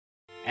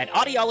At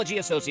Audiology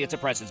Associates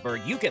of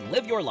Prestonsburg, you can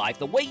live your life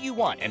the way you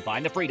want and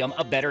find the freedom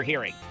of better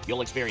hearing.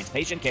 You'll experience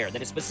patient care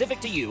that is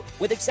specific to you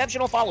with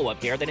exceptional follow-up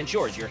care that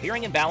ensures your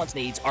hearing and balance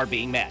needs are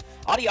being met.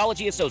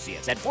 Audiology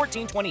Associates at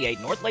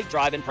 1428 North Lake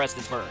Drive in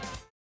Prestonsburg.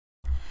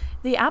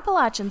 The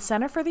Appalachian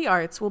Center for the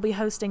Arts will be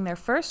hosting their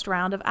first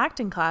round of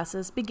acting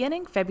classes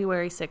beginning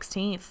February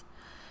 16th.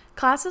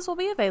 Classes will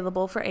be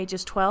available for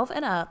ages 12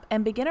 and up,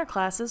 and beginner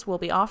classes will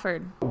be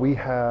offered. We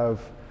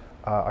have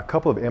a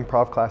couple of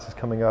improv classes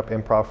coming up,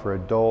 improv for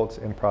adults,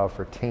 improv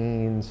for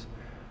teens.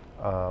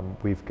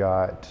 We've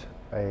got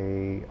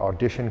a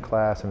audition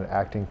class and an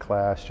acting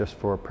class just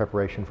for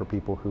preparation for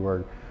people who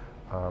are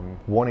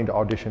wanting to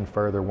audition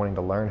further, wanting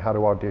to learn how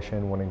to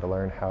audition, wanting to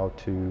learn how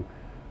to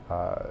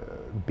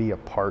be a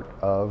part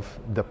of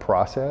the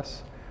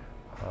process.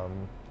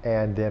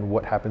 And then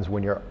what happens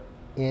when you're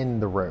in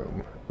the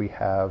room. We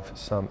have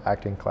some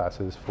acting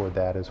classes for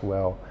that as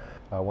well.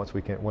 Once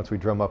we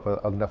drum up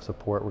enough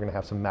support, we're going to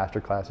have some master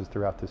classes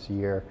throughout this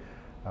year,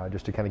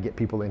 just to kind of get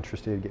people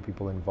interested, get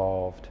people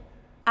involved.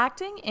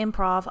 Acting,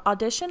 improv,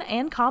 audition,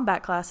 and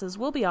combat classes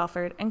will be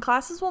offered, and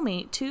classes will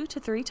meet 2 to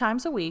 3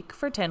 times a week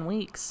for 10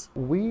 weeks.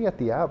 We at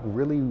the App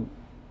really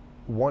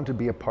want to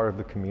be a part of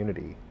the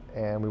community,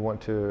 and we want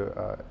to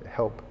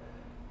help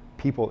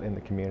people in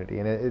the community.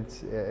 And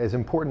it's as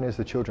important as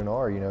the children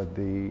are, you know,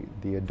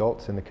 the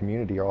adults in the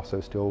community are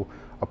also still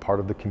a part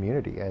of the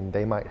community, and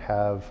they might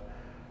have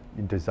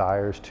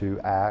desires to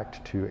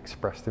act, to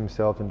express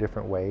themselves in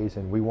different ways,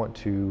 and we want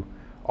to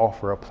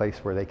offer a place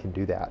where they can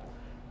do that.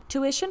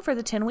 Tuition for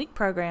the 10-week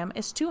program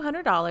is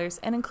 $200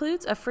 and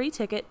includes a free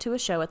ticket to a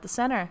show at the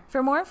center.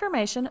 For more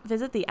information,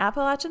 visit the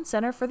Appalachian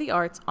Center for the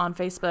Arts on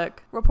Facebook.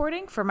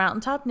 Reporting for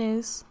Mountaintop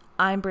News,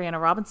 I'm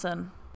Brianna Robinson.